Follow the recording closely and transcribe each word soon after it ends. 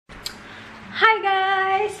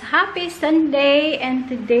happy Sunday,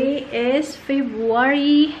 and today is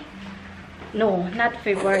February. No, not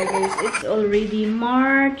February guys. It's already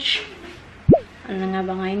March. Ano nga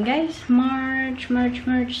ba ngayon guys? March 3.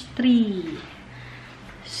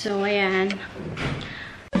 So, ayan.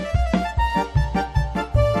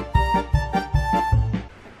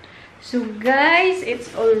 So, guys,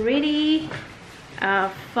 it's already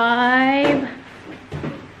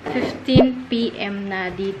 5:15 p.m.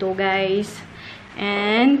 na dito, guys.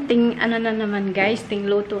 And, ano na naman, guys,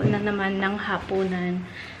 luto na naman ng hapunan.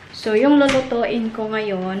 So, yung lulutuin ko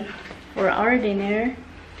ngayon for our dinner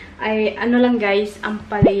ay, ano lang, guys,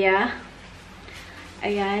 ampalaya.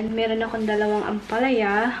 Ayan, meron akong dalawang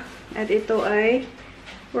ampalaya. At ito ay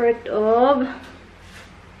worth of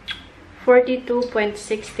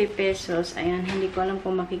 42.60 pesos. Ayan, hindi ko alam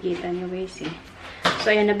kung makikita nyo guys eh.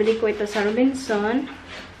 So, ayan, nabili ko ito sa Robinson.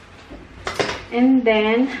 And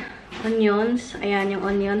then, onions. Ayan, yung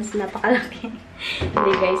onions, napakalaki.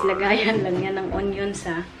 Hindi guys, lagayan lang yan ng onions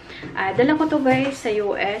ha. Dala ko to guys sa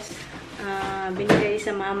US. Binigay sa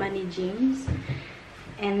mama ni James.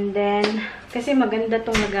 And then, kasi maganda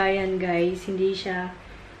tong lagayan guys. Hindi siya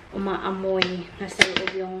umaamoy. Nasa loob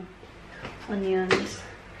yung onions.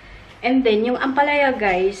 And then, yung ampalaya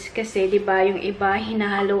guys, kasi diba yung iba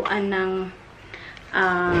hinahaluan ng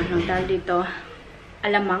anong tawag dito?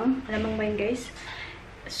 Alamang. Alamang ba yun guys?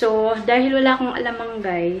 So, dahil wala akong alamang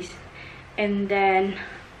guys, and then,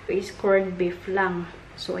 is corned beef lang.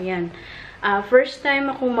 So, ayan. First time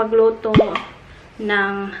ako magluto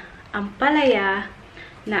ng ampalaya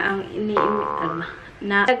na ang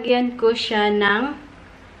lagyan ko siya ng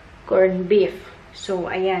corned beef. So,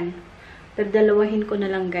 ayan. Dadalawahin ko na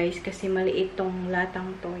lang guys kasi maliit tong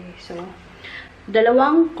latang to eh. So,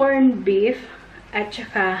 dalawang corned beef at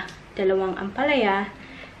saka dalawang ampalaya.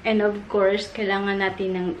 And of course, kailangan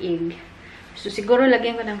natin ng egg. So, siguro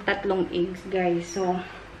lagyan ko ng 3 eggs guys. So,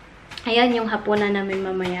 ayan yung hapunan namin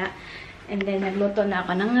mamaya. And then, nagluto na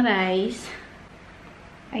ako ng rice.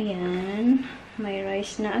 Ayan. May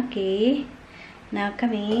rice na okay. Na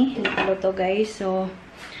kami. Nakaluto guys. So,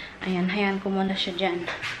 ayan. Hayaan ko muna siya dyan.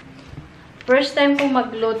 First time kong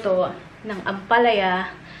magluto ng ampalaya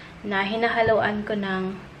na hinahaluan ko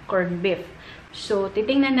ng corned beef. So,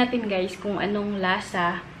 titingnan natin guys kung anong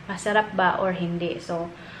lasa. Masarap ba or hindi. So,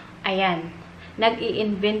 ayan.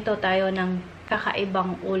 Nag-i-invento tayo ng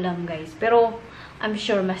kakaibang ulam guys. Pero, I'm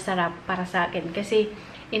sure masarap para sa akin. Kasi,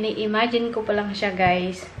 ini-imagine ko pa lang siya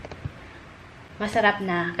guys. Masarap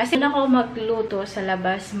na. Kasi ako magluto sa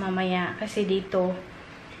labas mamaya. Kasi dito,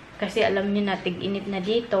 kasi alam niyo na, tig-init na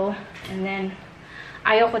dito. And then,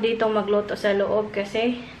 ayaw ko dito magluto sa loob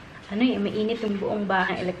kasi, mainit yung buong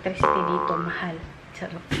bahay. Electricity dito, mahal.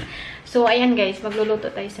 So, ayan guys, magluluto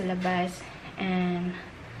tayo sa labas. And,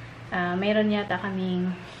 mayroon yata kaming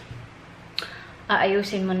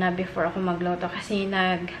aayusin muna before ako magluto. Kasi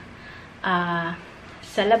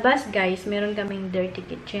sa labas guys, meron kaming dirty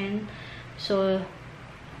kitchen. So,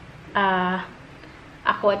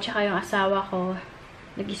 ako at saka yung asawa ko,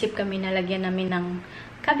 nag-isip kami na lagyan namin ng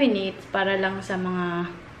cabinet para lang sa mga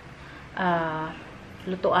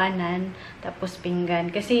lutuanan, tapos pinggan.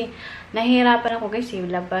 Kasi, nahihirapan ako guys, yung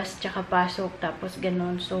labas, tsaka pasok, tapos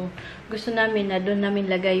ganun. So, gusto namin na doon namin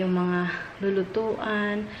lagay yung mga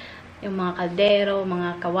lulutuan, yung mga kaldero,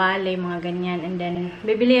 mga kawali, mga ganyan. And then,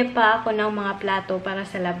 bibili pa ako ng mga plato para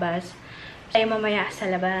sa labas. Ay, mamaya sa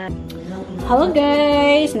labas. Hello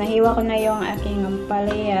guys! Nahiwa ko na yung aking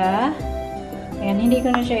ampalaya. Ayan, hindi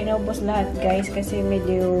ko na siya inubos lahat guys kasi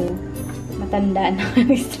medyo matanda na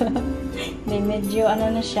ito. Medyo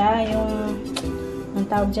ano na siya, yung ang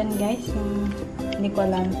tawag dyan guys, yung hindi ko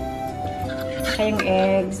alam. Saka yung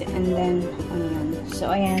eggs and then ayan.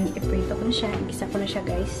 So ayan, iprito ko na siya, igisa ko na siya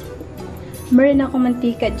guys. Meron ako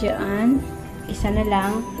mantika dyan. Isa na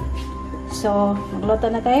lang. So,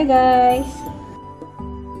 magluto na tayo guys.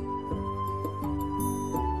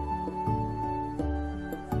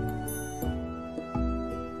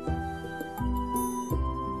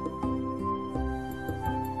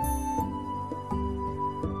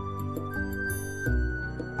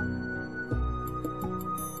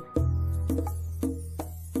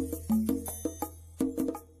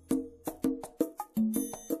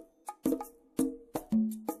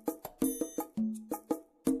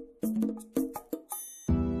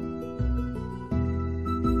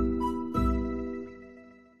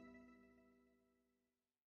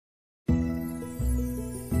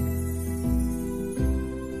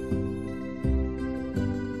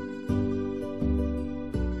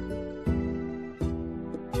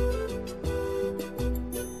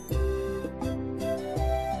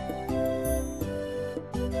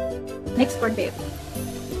 Next corned beef.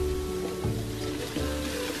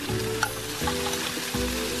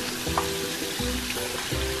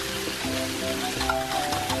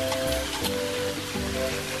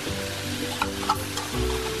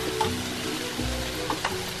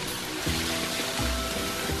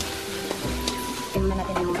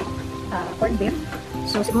 natin yung corned beef.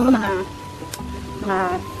 So, siguro mga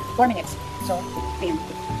 4 minutes. So, ayan.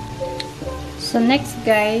 So, next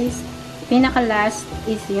guys, pinaka-last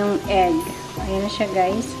is yung egg. Ayan na siya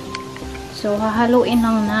guys. So, hahaluin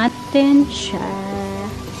lang natin siya.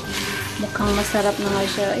 Mukhang masarap na nga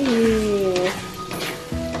siya.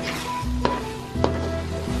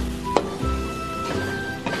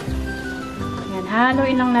 Ayan,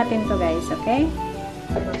 hahaluin lang natin to guys, okay?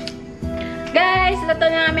 Guys,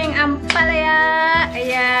 luto na aming ampalaya.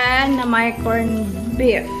 Ayan, na may corned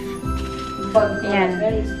beef.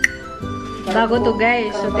 Ayan. Bago to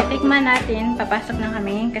guys. So, titikman natin. Papasok na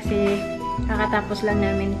kami kasi kakatapos lang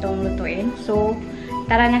namin itong lutuin. So,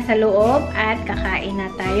 tara na sa loob at kakain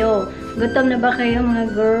na tayo. Gutom na ba kayo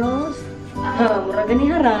mga girls? Mura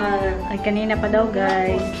ganiharan. Ay, kanina pa daw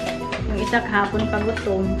guys. Yung isa kahapon pa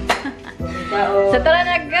gutom. So, tara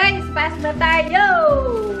na guys. Pass na tayo!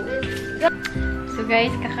 So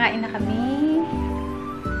guys, kakain na kami.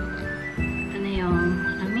 Ito na yung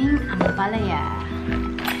aming ampalaya.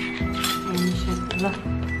 Ayan siya.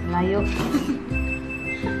 Layo.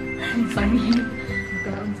 Sorry.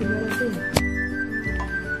 Magkaroon siguro ito.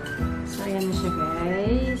 So, ayan na siya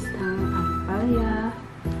guys. Ang ampalaya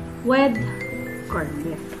with corned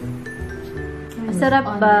beef.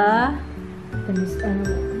 Masarap ba?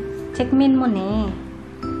 Checkmin mo na eh.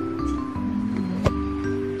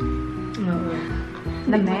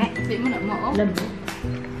 Lami. Hindi mo na mo, oh.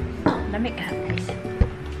 Lami ka guys.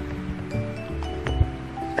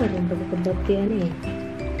 Parang pagkakabati yan eh.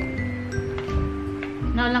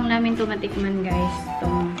 Lang namin ito matikman guys.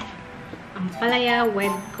 Itong ampalaya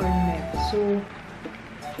with corned beef. So,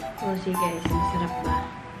 see guys, masarap ba?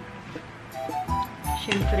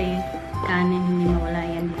 Siyempre, kanin hindi mawala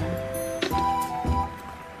yan.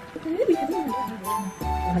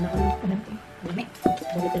 Wala ko lang. Dami.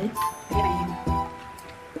 Bakit rin?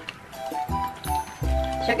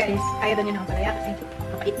 Siya guys, ayaw daw niya ng ampalaya kasi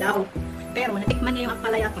mapait daw. Pero natikman niya yung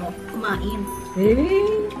ampalaya ko, kumain.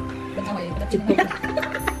 Ba't ako eh?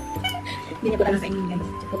 Hindi niya ko alam sa inyo guys.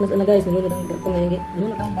 Tapos ano guys, nalulod ang pangayagit.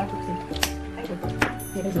 Nalulod ang barcode siya.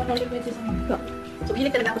 So,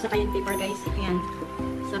 hilig talaga ako sa cayenne pepper guys. Ayan.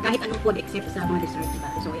 So, kahit anong food except sa mga dessert, diba?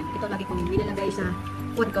 So, ayan. Ito lagi kong nilagay sa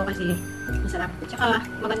food ko kasi masarap. Tsaka,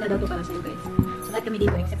 maganda daw to para sa'yo guys. So, lahat kami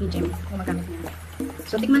dito except ni Jem kung magamit niya.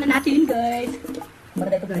 So, tikman na natin guys.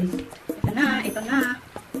 Maganda ito guys. Ito na, ito na.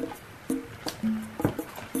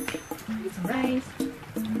 With some rice.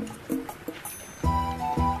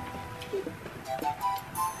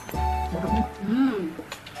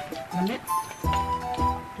 Lamit.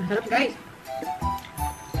 Masarap guys.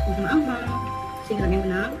 Huwag maanghang. Kasi lagyan ko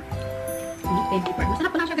ng cayenne pepper.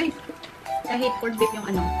 Masarap pa lang siya guys. Kahit corned beef yung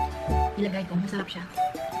ano, ilagay ko. Masarap siya.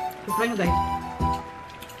 So, try nyo guys.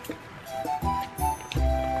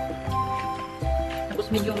 Tapos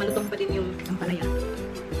medyo malutong pa din yung ampalaya.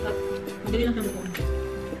 Madali lang siya lutuin.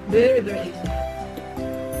 Very, very easy.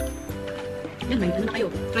 Yan, may ano na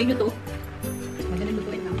kayo. Try nyo to. Madaling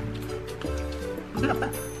lutuin lang. Masarap pa.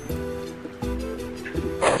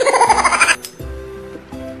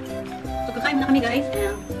 So, kakain na kami guys.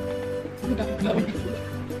 Kakain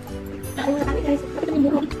na kami guys.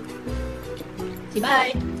 Say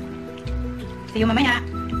bye! See you mamaya.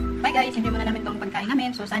 Bye guys. Enjoy muna namin itong pagkain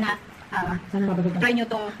namin. So, sana try nyo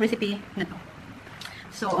itong recipe na to.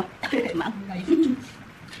 So, guys.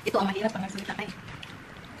 Ito ang mahirap pang nagsalita kayo.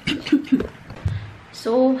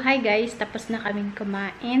 So, hi guys. Tapos na kaming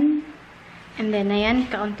kumain. And then,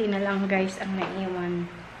 ayan, kaunti na lang guys ang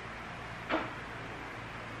naiwan.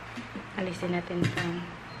 Alisin natin itong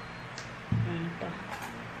ito.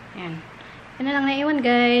 Ayan. Yan na lang naiwan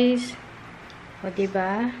guys. O,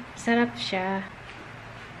 diba? Sarap siya.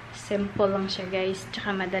 Simple lang siya guys. Tsaka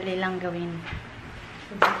madali lang gawin.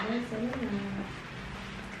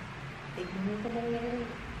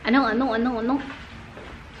 Anong?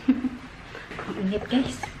 Ang init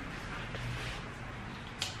guys.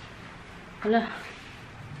 Wala.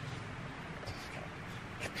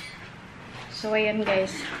 So, ayan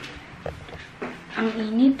guys. Ang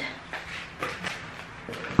init.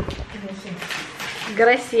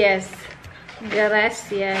 Gracias.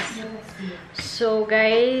 So,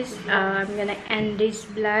 guys, I'm gonna end this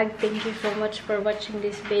vlog. Thank you so much for watching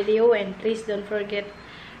this video. And please don't forget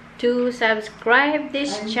to subscribe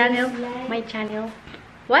this channel. My channel.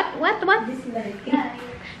 What?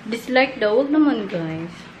 Dislike daw. Huwag naman,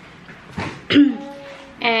 guys.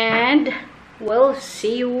 And we'll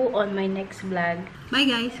see you on my next vlog. Bye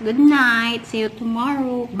guys. Good night. See you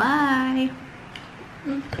tomorrow. Bye.